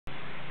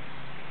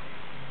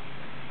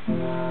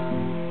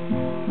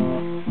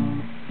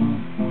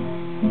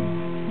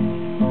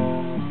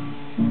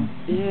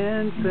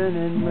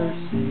infinite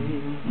mercy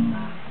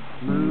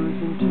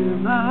moves into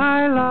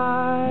my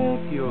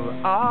life. Your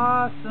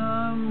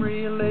awesome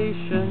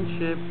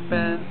relationship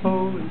and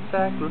holy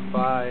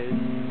sacrifice.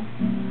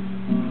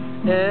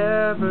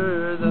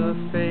 Ever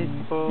the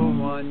faithful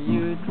one,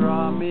 you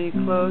draw me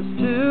close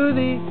to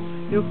thee.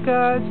 You're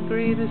God's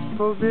greatest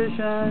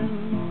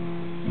provision.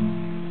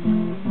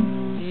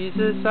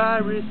 Jesus, I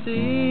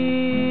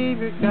receive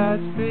your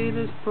God's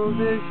greatest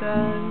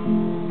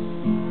provision.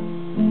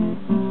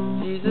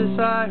 Jesus,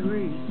 I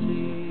receive.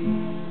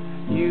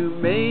 You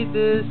made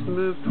this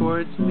move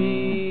towards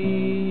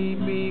me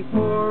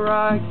before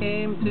I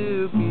came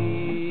to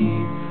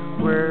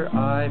be. Where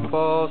I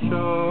fall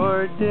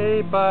short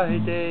day by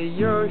day,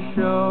 you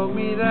show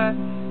me that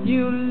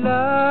you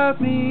love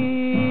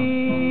me.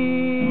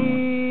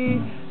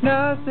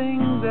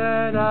 Nothing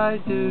that I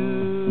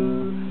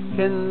do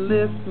can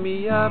lift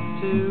me up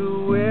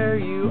to where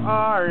you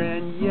are,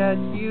 and yet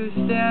you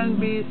stand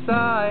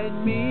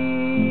beside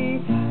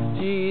me.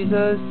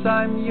 Jesus,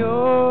 I'm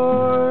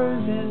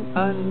yours in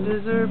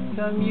undeserved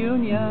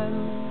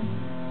communion.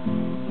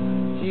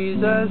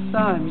 Jesus,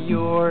 I'm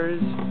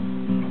yours.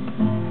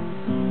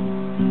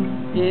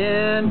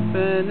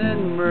 Infinite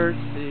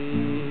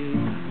mercy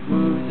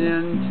moves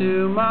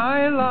into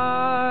my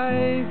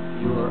life.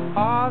 Your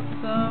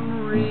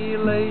awesome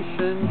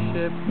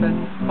relationship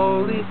and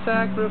holy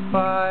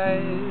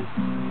sacrifice.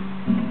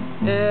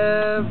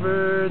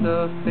 Ever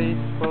the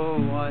faithful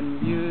one,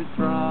 you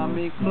draw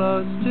me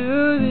close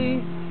to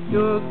thee.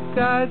 You're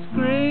God's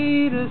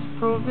greatest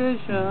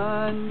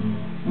provision.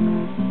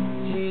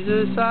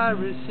 Jesus, I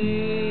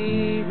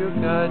receive your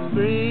God's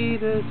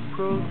greatest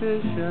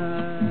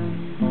provision.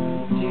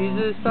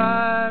 Jesus,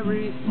 I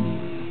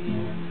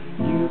receive.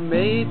 You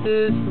made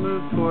this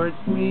move towards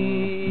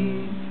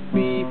me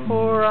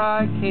before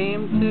I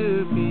came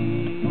to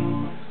be.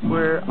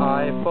 Where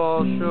I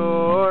fall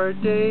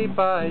short day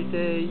by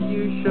day,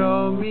 you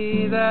show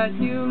me that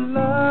you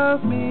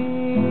love me.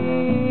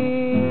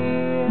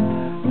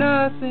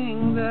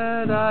 Nothing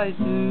that I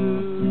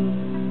do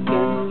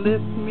can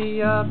lift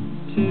me up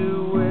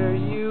to where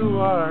you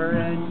are,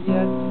 and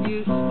yet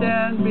you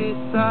stand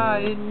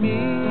beside me.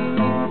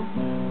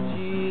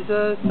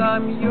 Jesus,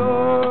 I'm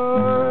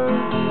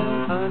yours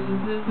in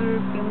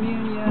undeserved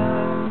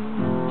communion.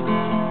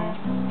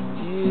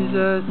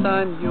 Jesus,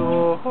 I'm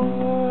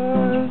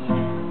yours.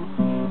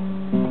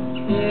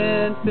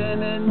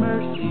 Infinite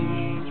mercy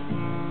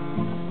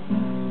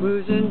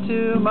moves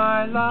into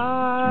my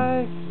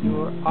life.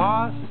 Your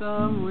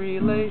awesome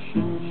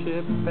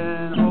relationship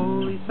and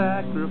holy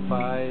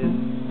sacrifice.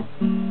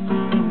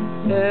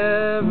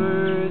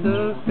 Ever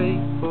the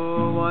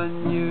faithful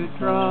one, you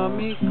draw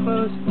me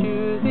close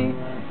to thee.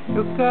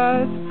 You're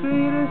God's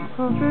greatest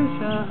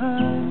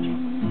provision.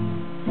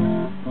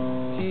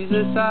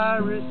 Jesus, I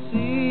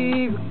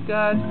receive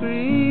God's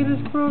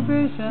greatest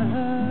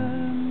provision.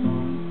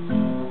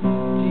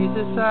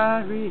 Jesus,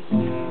 I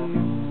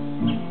receive.